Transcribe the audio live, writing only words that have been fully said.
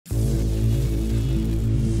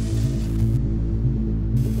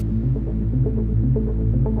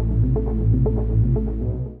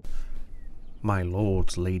My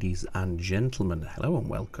lords, ladies and gentlemen, hello and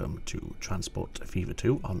welcome to Transport Fever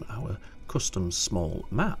 2 on our custom small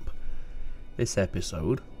map. This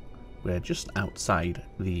episode, we're just outside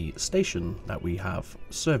the station that we have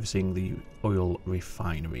servicing the oil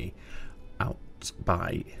refinery out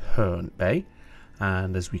by Herne Bay,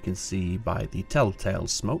 and as we can see by the telltale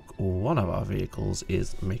smoke, one of our vehicles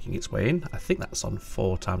is making its way in. I think that's on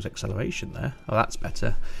 4 times acceleration there. Oh, that's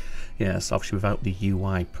better. Yes, obviously without the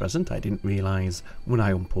UI present, I didn't realise when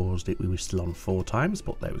I unpaused it we were still on 4 times,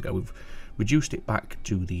 but there we go, we've reduced it back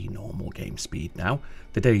to the normal game speed now.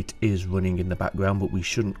 The date is running in the background, but we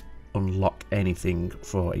shouldn't unlock anything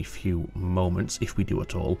for a few moments, if we do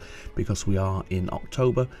at all, because we are in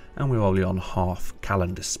October and we're only on half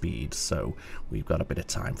calendar speed, so we've got a bit of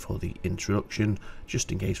time for the introduction,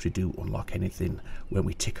 just in case we do unlock anything when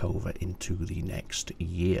we tick over into the next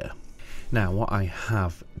year. Now, what I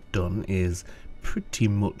have done is pretty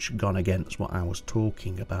much gone against what I was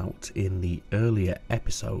talking about in the earlier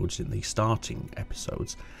episodes, in the starting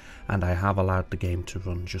episodes, and I have allowed the game to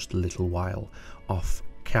run just a little while off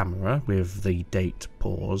camera with the date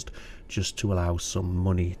paused, just to allow some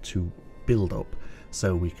money to build up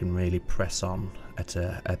so we can really press on at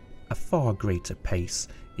a far greater pace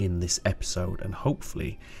in this episode and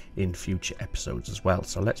hopefully in future episodes as well.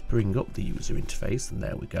 So let's bring up the user interface, and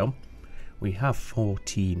there we go. We have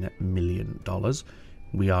 $14 million.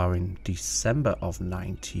 We are in December of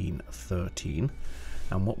 1913,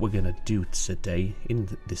 and what we're going to do today in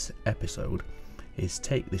this episode is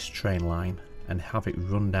take this train line and have it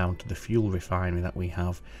run down to the fuel refinery that we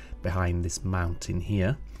have behind this mountain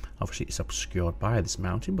here. Obviously it's obscured by this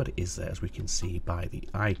mountain, but it is there, as we can see by the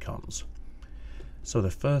icons. So the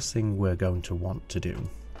first thing we're going to want to do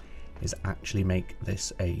is actually make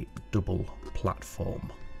this a double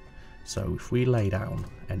platform. So if we lay down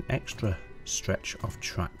an extra stretch of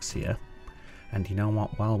tracks here, and you know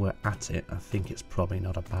what, while we're at it, I think it's probably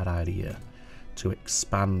not a bad idea to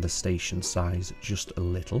expand the station size just a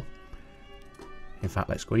little. In fact,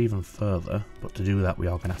 let's go even further, but to do that we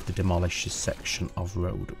are going to have to demolish this section of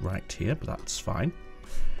road right here, but that's fine.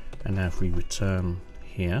 And now if we return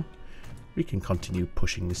here, we can continue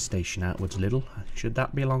pushing this station outwards a little. Should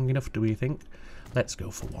that be long enough, do we think? Let's go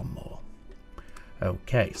for one more.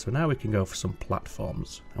 Okay, so now we can go for some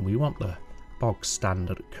platforms, and we want the bog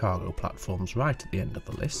standard cargo platforms right at the end of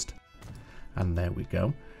the list. And there we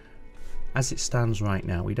go. As it stands right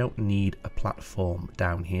now, we don't need a platform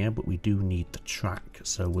down here, but we do need the track,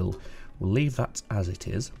 so we'll leave that as it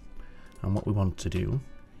is. And what we want to do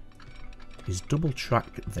is double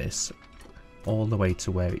track this all the way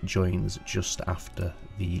to where it joins just after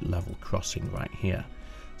the level crossing right here.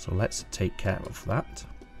 So let's take care of that.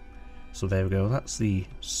 So there we go, that's the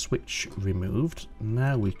switch removed.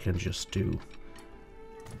 Now we can just do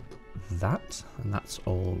that, and that's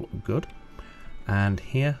all good. And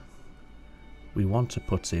here we want to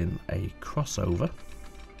put in a crossover.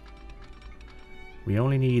 We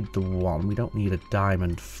only need the one, we don't need a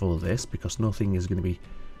diamond for this because nothing is going to be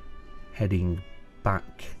heading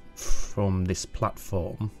back from this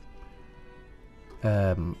platform.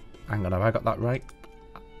 Hang on, have I got that right?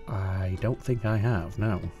 I don't think I have,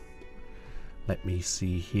 no. Let me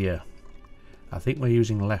see here. I think we're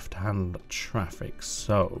using left-hand traffic,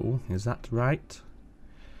 so is that right?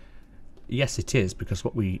 Yes, it is, because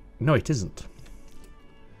what we... No, it isn't.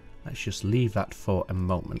 Let's just leave that for a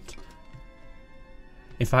moment.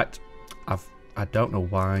 In fact, I don't know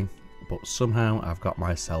why, but somehow I've got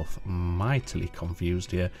myself mightily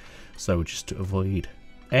confused here. So just to avoid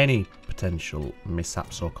any potential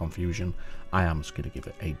mishaps or confusion, I am just going to give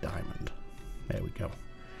it a diamond. There we go.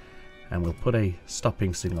 And we'll put a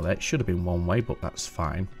stopping signal there. It should have been one way, but that's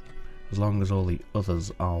fine. As long as all the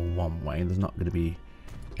others are one way, there's not going to be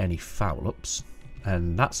any foul ups.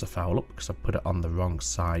 And that's a foul up because I put it on the wrong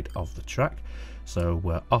side of the track. So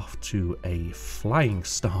we're off to a flying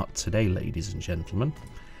start today, ladies and gentlemen.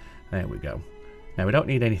 There we go. Now we don't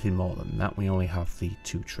need anything more than that. We only have the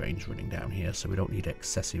 2 trains running down here, so we don't need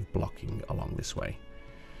excessive blocking along this way.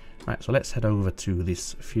 Right, so let's head over to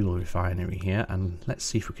this fuel refinery here, and let's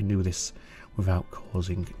see if we can do this without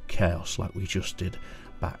causing chaos like we just did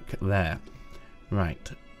back there.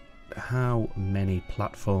 Right, how many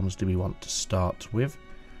platforms do we want to start with?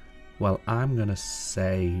 Well, I'm going to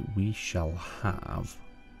say we shall have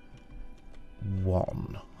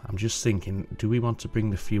 1. I'm just thinking, do we want to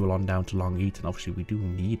bring the fuel on down to Long Eaton? Obviously, we do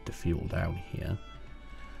need the fuel down here.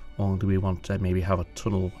 Or do we want to maybe have a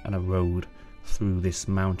tunnel and a road through this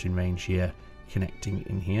mountain range here, connecting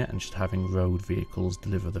in here, and just having road vehicles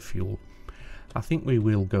deliver the fuel? I think we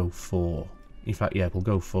will go for, in fact, yeah, we'll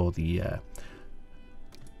go for the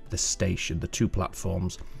the station, the two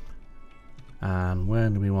platforms. And where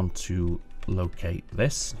do we want to locate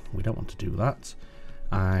this? We don't want to do that.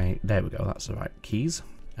 There we go, that's the right keys.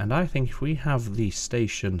 And I think if we have the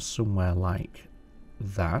station somewhere like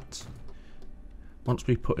that, once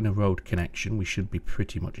we put in a road connection, we should be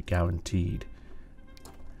pretty much guaranteed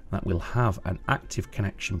that we'll have an active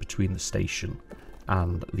connection between the station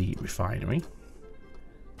and the refinery.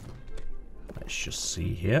 Let's just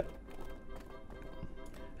see here.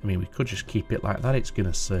 I mean, we could just keep it like that. It's going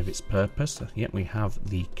to serve its purpose. Yet we have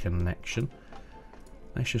the connection.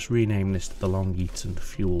 Let's just rename this the Long Eaton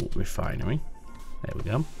Fuel Refinery. There we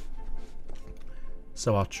go.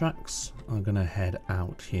 So our tracks are going to head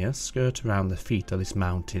out here, skirt around the feet of this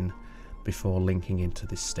mountain before linking into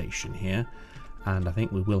this station here. And I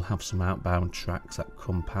think we will have some outbound tracks that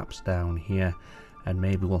come perhaps down here, and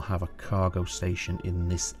maybe we'll have a cargo station in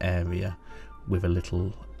this area with a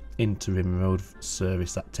little interim road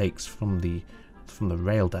service that takes from the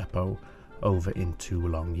rail depot over into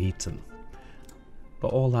Long Eaton.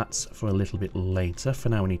 But all that's for a little bit later. For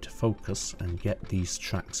now we need to focus and get these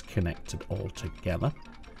tracks connected all together.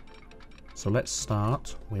 So let's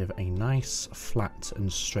start with a nice flat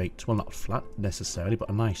and straight, well, not flat necessarily, but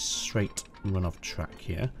a nice straight run of track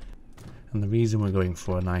here. And the reason we're going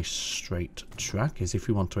for a nice straight track is if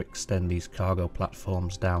we want to extend these cargo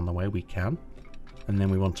platforms down the way, we can. And then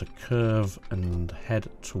we want to curve and head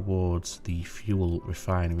towards the fuel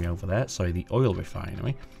refinery over there. Sorry, the oil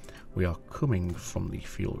refinery. We are coming from the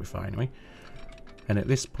fuel refinery. And at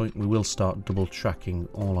this point we will start double tracking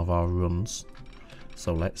all of our runs.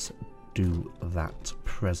 So let's do that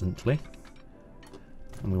presently.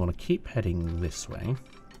 And we want to keep heading this way.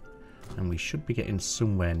 And we should be getting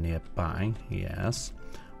somewhere nearby. Yes.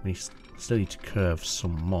 We still need to curve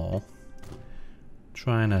some more.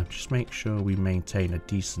 Trying to just make sure we maintain a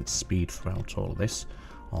decent speed throughout all of this.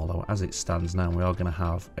 Although as it stands now, we are going to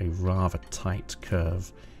have a rather tight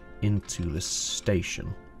curve into the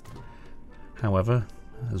station. However,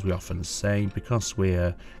 as we often say, because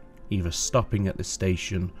we're either stopping at the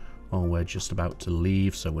station or we're just about to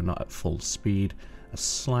leave, so we're not at full speed, a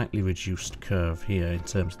slightly reduced curve here in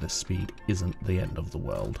terms of the speed isn't the end of the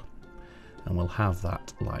world. And we'll have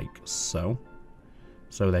that like so.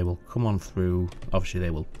 So they will come on through, obviously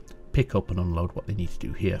they will pick up and unload what they need to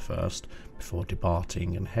do here first before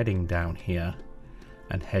departing and heading down here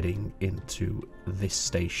and heading into this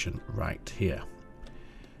station right here.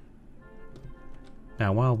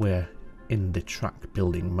 Now while we're in the track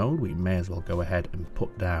building mode, we may as well go ahead and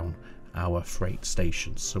put down our freight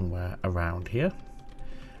station somewhere around here.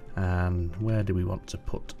 And where do we want to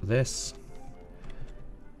put this?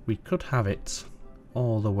 We could have it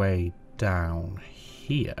all the way down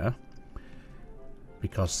here,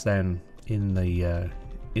 because then in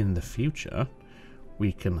the future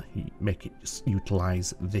we can make it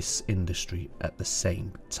utilize this industry at the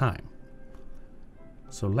same time.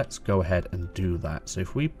 So let's go ahead and do that. So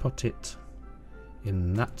if we put it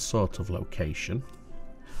in that sort of location,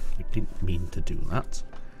 we didn't mean to do that,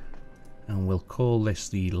 and we'll call this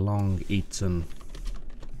the Long Eaton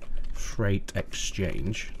Freight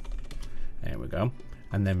Exchange. There we go.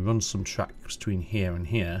 And then run some tracks between here and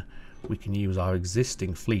here. We can use our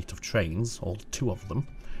existing fleet of trains, all two of them,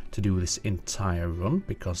 to do this entire run,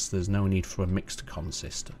 because there's no need for a mixed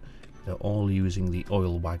consist. They're all using the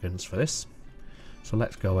oil wagons for this. So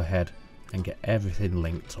let's go ahead and get everything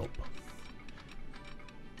linked up.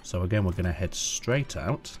 So again, we're going to head straight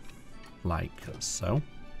out like so.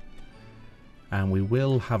 And we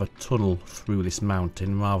will have a tunnel through this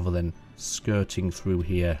mountain rather than skirting through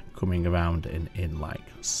here, coming around and in like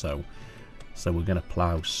so. So we're going to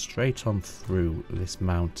plough straight on through this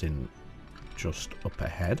mountain just up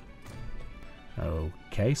ahead.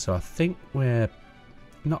 Okay, so I think we're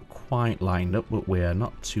not quite lined up, but we're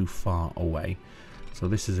not too far away. So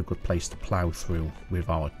this is a good place to plough through with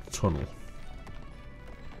our tunnel.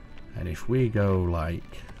 And if we go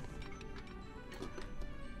like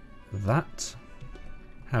that,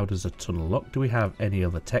 how does a tunnel look? Do we have any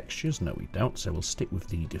other textures? No, we don't, so we'll stick with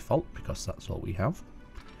the default because that's all we have.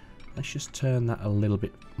 Let's just turn that a little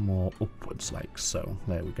bit more upwards like so.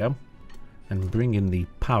 There we go. And bring in the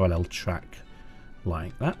parallel track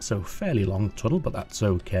like that. So fairly long tunnel, but that's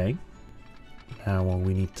okay. Now all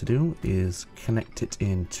we need to do is connect it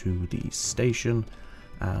into the station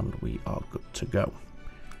and we are good to go.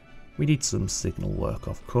 We need some signal work,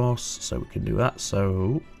 of course, so we can do that.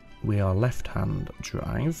 So we are left-hand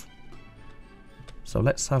drive. So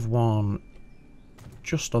let's have one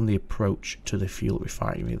just on the approach to the fuel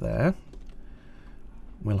refinery there.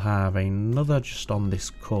 We'll have another just on this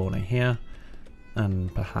corner here,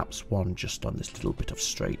 and perhaps one just on this little bit of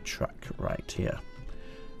straight track right here.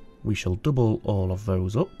 We shall double all of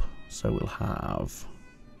those up, so we'll have,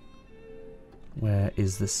 where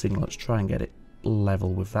is the signal? Let's try and get it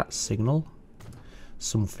level with that signal,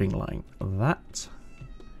 something like that.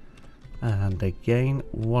 And again,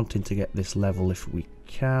 wanting to get this level if we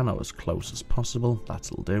can, or as close as possible,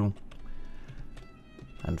 that'll do.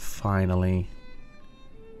 And finally,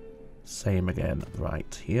 same again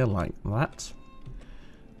right here, like that.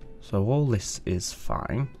 So all this is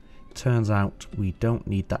fine. Turns out we don't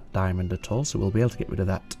need that diamond at all, so we'll be able to get rid of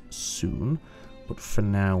that soon. But for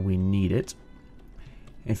now, we need it.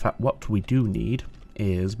 In fact, what we do need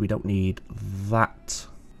is we don't need that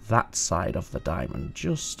side of the diamond.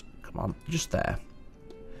 Just, come on, just there.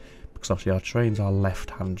 Because obviously our trains are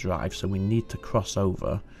left-hand drive, so we need to cross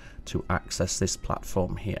over to access this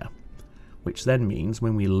platform here. Which then means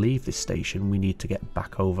when we leave this station, we need to get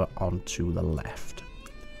back over onto the left.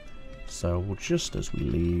 So just as we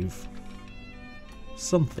leave,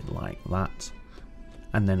 something like that.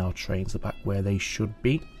 And then our trains are back where they should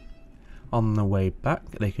be. On the way back,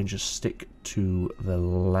 they can just stick to the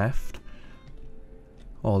left.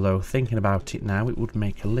 Although, thinking about it now, it would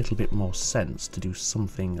make a little bit more sense to do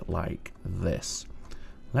something like this.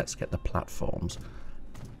 Let's get the platforms.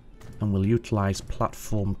 And we'll utilise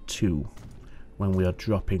platform 2 when we are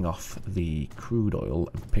dropping off the crude oil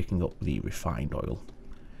and picking up the refined oil.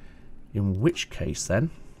 In which case then,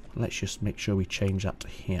 let's just make sure we change that to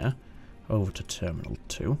here, over to terminal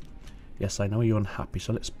 2. Yes, I know you're unhappy,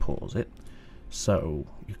 so let's pause it. So,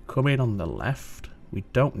 you come in on the left. We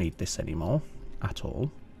don't need this anymore, at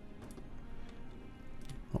all.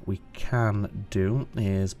 What we can do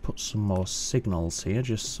is put some more signals here,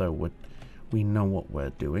 just so we know what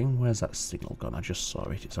we're doing. Where's that signal gone? I just saw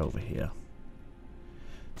it, it's over here.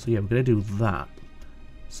 So yeah, we're going to do that.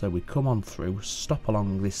 So we come on through, stop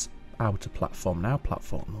along this outer platform now,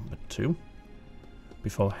 platform number 2.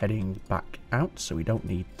 Before heading back out, so we don't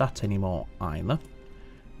need that anymore either.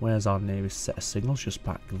 Where's our nearest set of signals? Just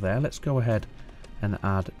back there. Let's go ahead and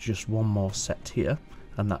add just one more set here,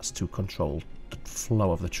 and that's to control the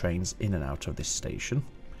flow of the trains in and out of this station.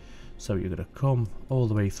 So you're going to come all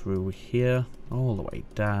the way through here, all the way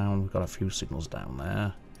down. We've got a few signals down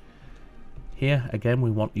there. Here, again, we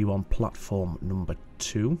want you on platform number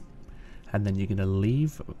 2, and then you're going to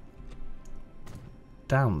leave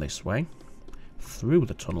down this way, through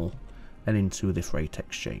the tunnel, and into the freight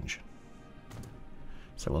exchange.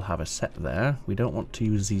 So we'll have a set there. We don't want to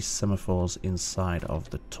use these semaphores inside of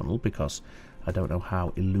the tunnel because I don't know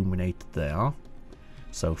how illuminated they are.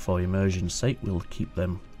 So for immersion's sake, we'll keep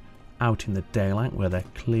them out in the daylight where they're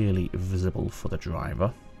clearly visible for the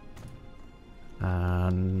driver.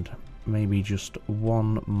 And maybe just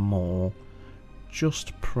one more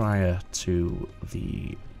just prior to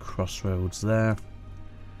the crossroads there.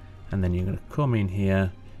 And then you're going to come in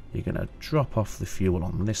here, you're going to drop off the fuel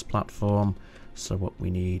on this platform. So what we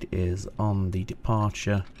need is on the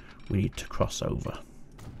departure, we need to cross over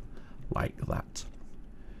like that.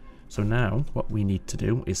 So now what we need to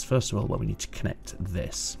do is, first of all, we need to connect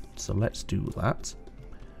this. So let's do that.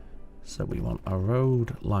 So we want a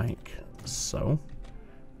road like so,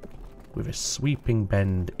 with a sweeping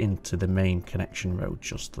bend into the main connection road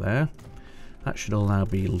just there. That should all now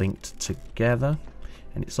be linked together.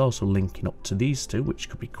 And it's also linking up to these two, which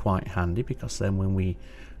could be quite handy because then when we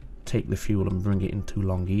take the fuel and bring it into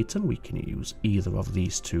Long Eaton, we can use either of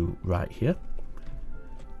these two right here.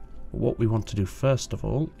 What we want to do first of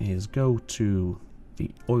all is go to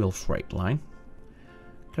the oil freight line,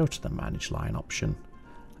 go to the manage line option,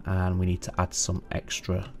 and we need to add some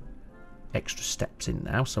extra steps in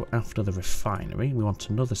now. So after the refinery, we want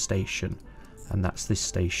another station, and that's this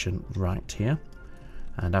station right here.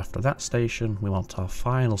 And after that station, we want our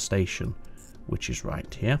final station, which is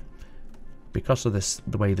right here. Because of this,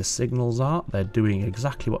 the way the signals are, they're doing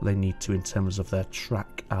exactly what they need to in terms of their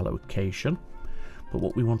track allocation. But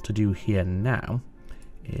what we want to do here now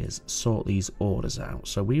is sort these orders out.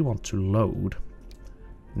 So we want to load,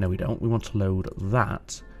 no we don't, we want to load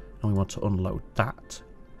that, and we want to unload that.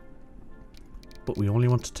 But we only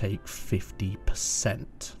want to take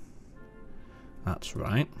 50%. That's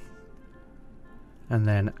right. And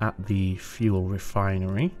then at the fuel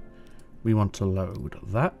refinery, we want to load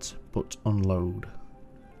that, but unload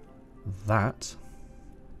that.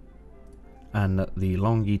 And at the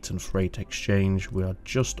Long Eaton Freight Exchange, we are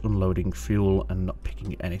just unloading fuel and not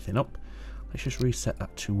picking anything up. Let's just reset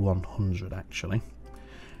that to 100 actually.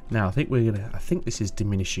 Now I think this is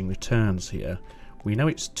diminishing returns here. We know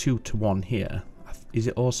it's 2 to 1 here. Is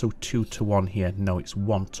it also 2 to 1 here? No, it's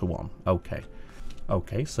 1 to 1. Okay.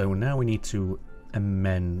 Okay, so now we need to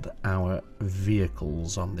amend our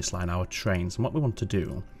vehicles on this line, our trains. And what we want to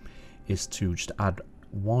do is to just add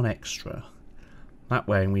one extra. That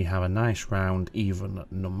way we have a nice round even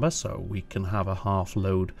number, so we can have a half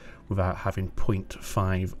load without having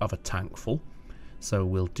 0.5 of a tank full. So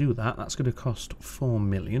we'll do that. That's going to cost 4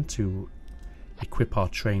 million to equip our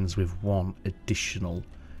trains with one additional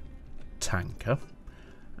tanker.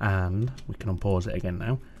 And we can unpause it again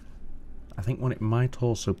now. I think what it might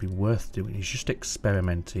also be worth doing is just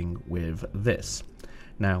experimenting with this.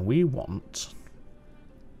 Now we want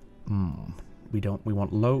we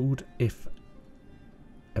want load if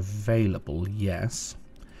available, yes,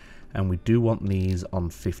 and we do want these on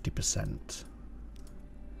 50%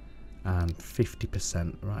 and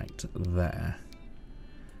 50% right there,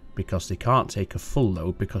 because they can't take a full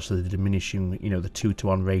load because of the diminishing, you know, the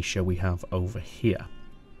 2-to-1 ratio we have over here.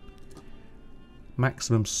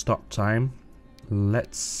 Maximum stop time,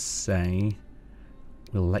 let's say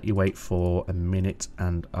we'll let you wait for 1.5 minutes.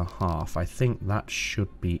 I think that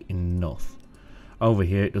should be enough. Over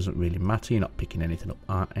here it doesn't really matter, you're not picking anything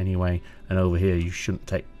up anyway, and over here you shouldn't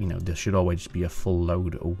take, you know, there should always be a full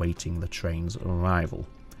load awaiting the train's arrival.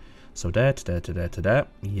 So there to there to there to there,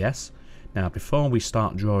 yes. Now before we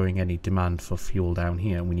start drawing any demand for fuel down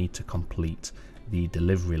here, we need to complete the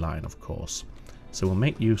delivery line, of course. So we'll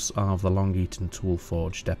make use of the Long Eaton Tool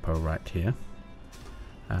Forge depot right here,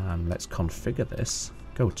 and let's configure this.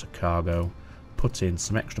 Go to cargo, put in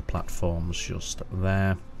some extra platforms just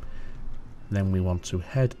there. Then we want to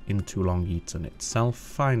head into Long Eaton itself,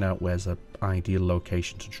 find out where's an ideal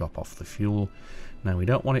location to drop off the fuel. Now we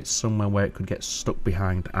don't want it somewhere where it could get stuck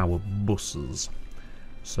behind our buses.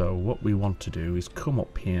 So what we want to do is come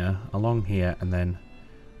up here, along here, and then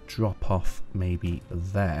drop off maybe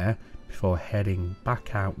there before heading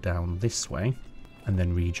back out down this way and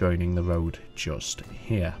then rejoining the road just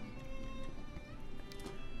here.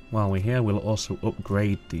 While we're here, we'll also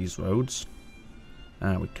upgrade these roads.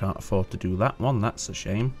 We can't afford to do that one, that's a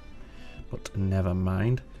shame, but never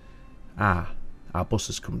mind. Our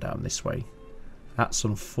buses come down this way. That's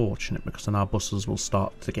unfortunate, because then our buses will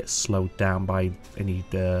start to get slowed down by any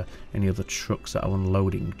other trucks that are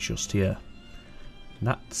unloading just here.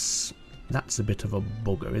 That's a bit of a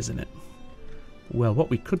bugger, isn't it? Well, what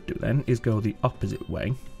we could do then is go the opposite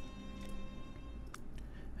way.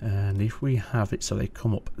 And if we have it so they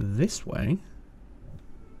come up this way,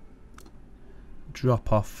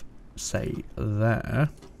 drop off, say, there.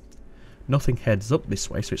 Nothing heads up this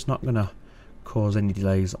way, so it's not going to cause any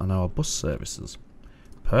delays on our bus services.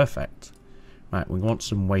 Perfect. Right, we want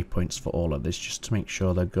some waypoints for all of this just to make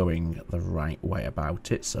sure they're going the right way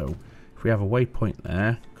about it. So if we have a waypoint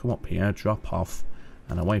there, come up here, drop off,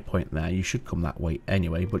 and a waypoint there. You should come that way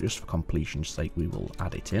anyway, but just for completion's sake we will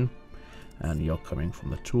add it in. And you're coming from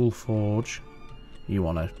the Tool Forge. You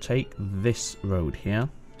want to take this road here.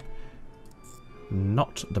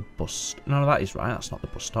 Not the bus. No, that is right. That's not the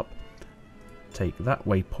bus stop. Take that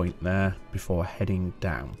waypoint there before heading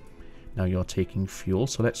down. Now you're taking fuel,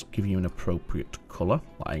 so let's give you an appropriate colour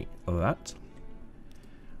like that.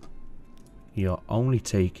 You're only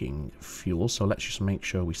taking fuel, so let's just make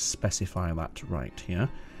sure we specify that right here.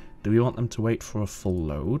 Do we want them to wait for a full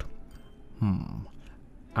load? I'm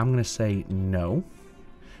going to say no,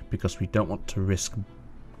 because we don't want to risk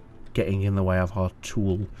getting in the way of our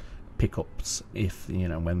tool pickups if, you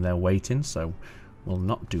know, when they're waiting, so we'll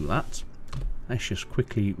not do that. Let's just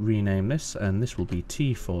quickly rename this, and this will be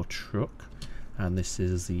T for truck, and this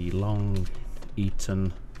is the Long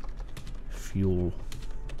Eaton fuel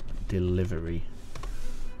delivery.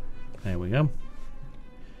 There we go.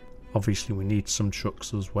 Obviously we need some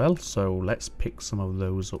trucks as well, so let's pick some of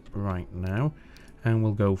those up right now, and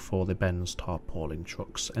we'll go for the Benz tarpaulin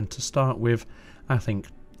trucks. And to start with, I think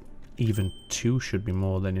even 2 should be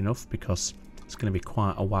more than enough, because it's going to be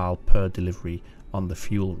quite a while per delivery on the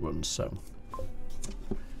fuel run. So,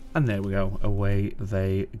 and there we go, away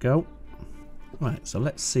they go. Right, so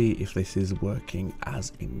let's see if this is working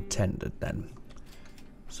as intended then.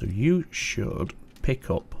 So you should pick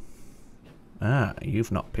up,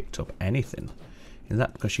 you've not picked up anything. Is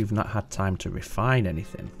that because you've not had time to refine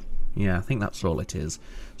anything? Yeah, I think that's all it is.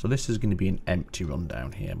 So this is going to be an empty run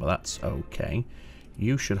down here, but that's okay.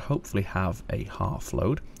 You should hopefully have a half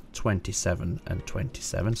load, 27 and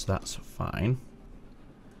 27, so that's fine.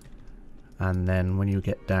 And then when you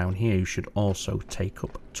get down here, you should also take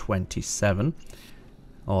up 27.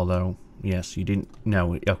 Although, yes, you didn't.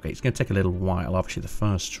 No, okay, it's going to take a little while. Obviously, the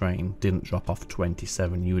first train didn't drop off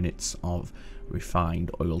 27 units of refined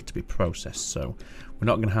oil to be processed, so we're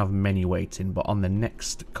not going to have many waiting. But on the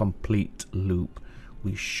next complete loop,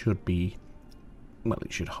 we should be, well,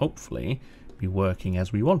 it should hopefully be working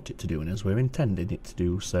as we want it to do and as we're intending it to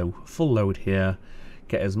do. So full load here,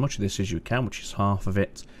 get as much of this as you can, which is half of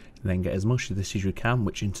it, and then get as much of this as you can,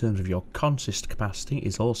 which in terms of your consist capacity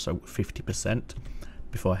is also 50%,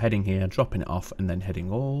 before heading here, dropping it off, and then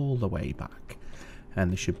heading all the way back.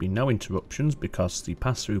 And there should be no interruptions because the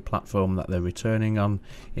pass-through platform that they're returning on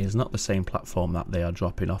is not the same platform that they are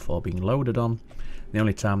dropping off or being loaded on. The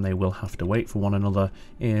only time they will have to wait for one another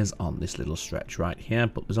is on this little stretch right here,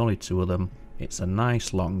 but there's only 2 of them. It's a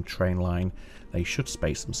nice long train line. They should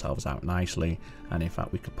space themselves out nicely, and in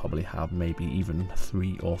fact we could probably have maybe even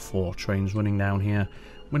 3 or 4 trains running down here.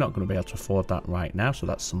 We're not going to be able to afford that right now, so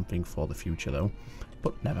that's something for the future though,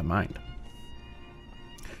 but never mind.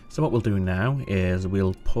 So what we'll do now is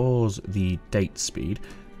we'll pause the date speed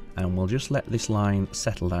and we'll just let this line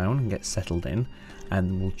settle down and get settled in,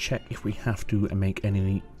 and we'll check if we have to make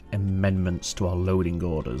any amendments to our loading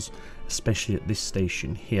orders, especially at this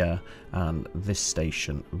station here and this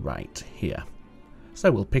station right here.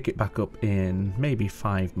 So we'll pick it back up in maybe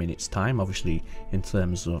 5 minutes time. Obviously in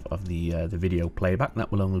terms of the video playback,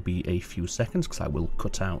 that will only be a few seconds because I will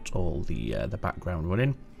cut out all the background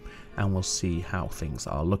running, and we'll see how things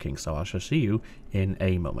are looking. So I shall see you in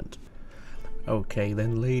a moment. Okay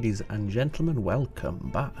then, ladies and gentlemen, welcome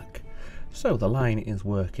back. So the line is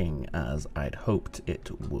working as I'd hoped it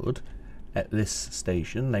would. At this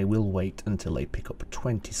station they will wait until they pick up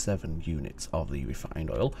 27 units of the refined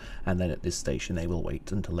oil, and then at this station they will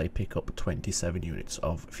wait until they pick up 27 units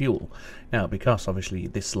of fuel. Now because obviously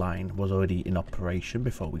this line was already in operation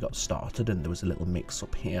before we got started and there was a little mix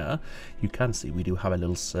up here, you can see we do have a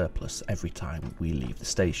little surplus every time we leave the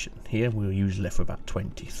station. Here we're usually left for about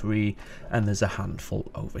 23, and there's a handful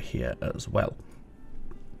over here as well.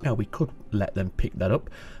 Now we could let them pick that up,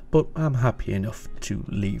 but I'm happy enough to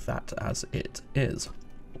leave that as it is.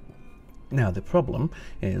 Now the problem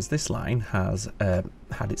is this line has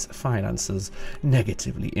had its finances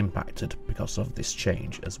negatively impacted because of this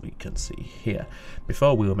change, as we can see here.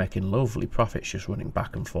 Before we were making lovely profits just running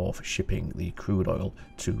back and forth shipping the crude oil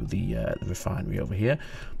to the refinery over here,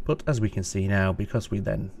 but as we can see now, because we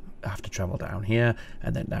then have to travel down here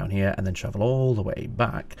and then travel all the way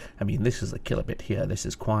back. I mean, this is a killer bit here. This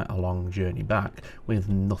is quite a long journey back with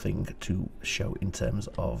nothing to show in terms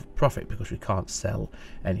of profit because we can't sell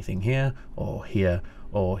anything here or here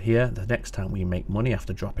or here. The next time we make money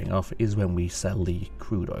after dropping off is when we sell the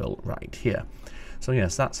crude oil right here. So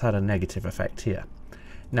yes, that's had a negative effect here.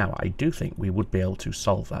 Now I do think we would be able to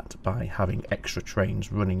solve that by having extra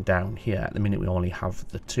trains running down here. At the minute we only have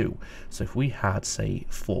the 2, so if we had say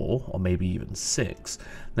 4 or maybe even 6,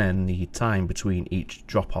 then the time between each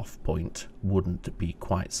drop-off point wouldn't be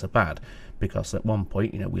quite so bad, because at one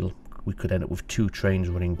point, you know, we could end up with 2 trains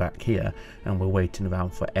running back here and we're waiting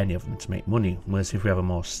around for any of them to make money. Whereas if we have a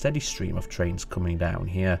more steady stream of trains coming down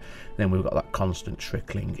here, then we've got that constant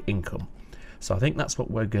trickling income. So I think that's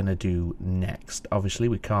what we're going to do next. Obviously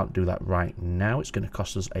we can't do that right now. It's going to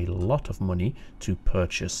cost us a lot of money to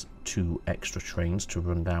purchase 2 extra trains to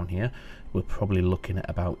run down here. We're probably looking at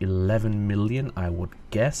about 11 million, I would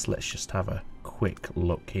guess. Let's just have a quick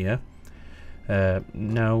look here.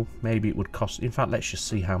 No, maybe it would cost, in fact let's just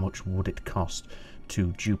see how much would it cost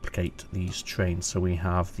to duplicate these trains. So we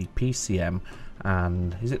have the PCM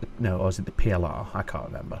and is it the PLR? I can't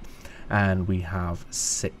remember. And we have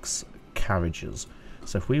 6 carriages.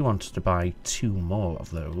 So if we wanted to buy 2 more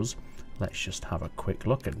of those, let's just have a quick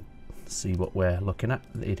look and see what we're looking at.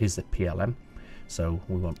 It is the PLM, so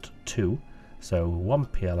we want 2. So 1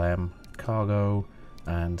 PLM, cargo,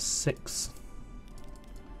 and 6.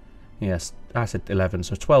 Yes, I said 11,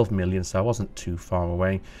 so 12 million, so I wasn't too far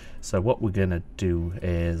away. So what we're going to do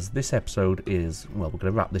is, this episode is, well, we're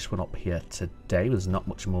going to wrap this one up here today. There's not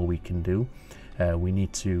much more we can do. We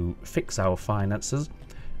need to fix our finances.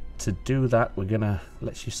 To do that, we're going to,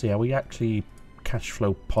 let's just see, are we actually cash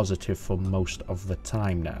flow positive for most of the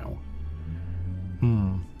time now?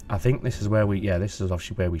 I think this is where we, yeah, this is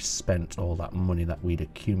obviously where we spent all that money that we'd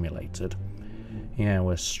accumulated. Yeah,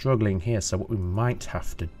 we're struggling here, so what we might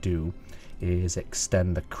have to do is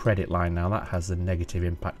extend the credit line. Now that has a negative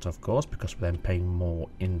impact, of course, because we're then paying more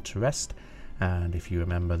interest, and if you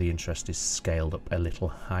remember, the interest is scaled up a little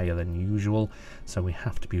higher than usual, so we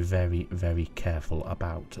have to be very, very careful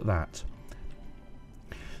about that.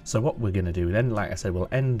 So what we're going to do then, like I said, we'll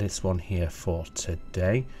end this one here for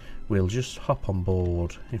today. We'll just hop on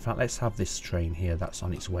board. In fact, let's have this train here that's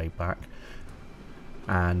on its way back.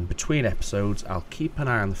 And between episodes, I'll keep an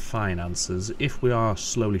eye on the finances. If we are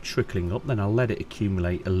slowly trickling up, then I'll let it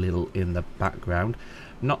accumulate a little in the background.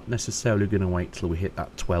 Not necessarily going to wait till we hit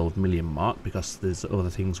that 12 million mark, because there's other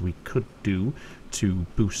things we could do to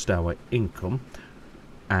boost our income,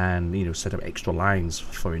 and you know, set up extra lines,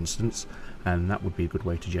 for instance, and that would be a good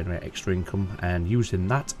way to generate extra income. And using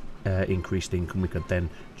that increased income, we could then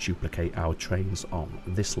duplicate our trains on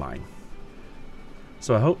this line.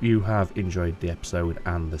 So I hope you have enjoyed the episode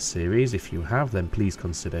and the series. If you have, then please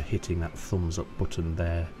consider hitting that thumbs up button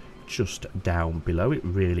there just down below. It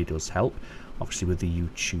really does help, obviously, with the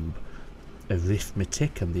YouTube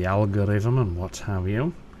arithmetic and the algorithm and what have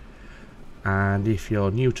you. And if you're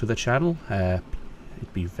new to the channel, it'd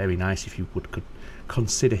be very nice if you could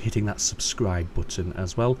consider hitting that subscribe button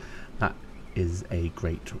as well. That is a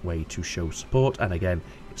great way to show support, and again,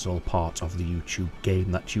 it's all part of the YouTube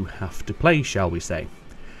game that you have to play, shall we say.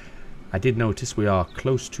 I did notice we are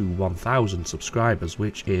close to 1,000 subscribers,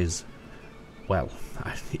 which is, well,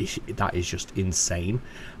 that is just insane.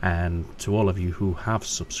 And to all of you who have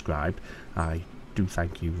subscribed, I do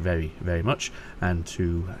thank you very, very much. And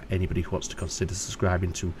to anybody who wants to consider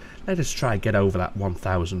subscribing, to let us try get over that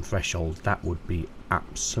 1,000 threshold, that would be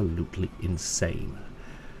absolutely insane.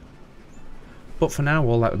 But for now,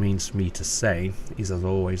 all that remains for me to say is, as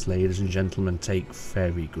always, ladies and gentlemen, take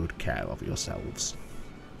very good care of yourselves.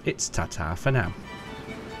 It's ta-ta for now.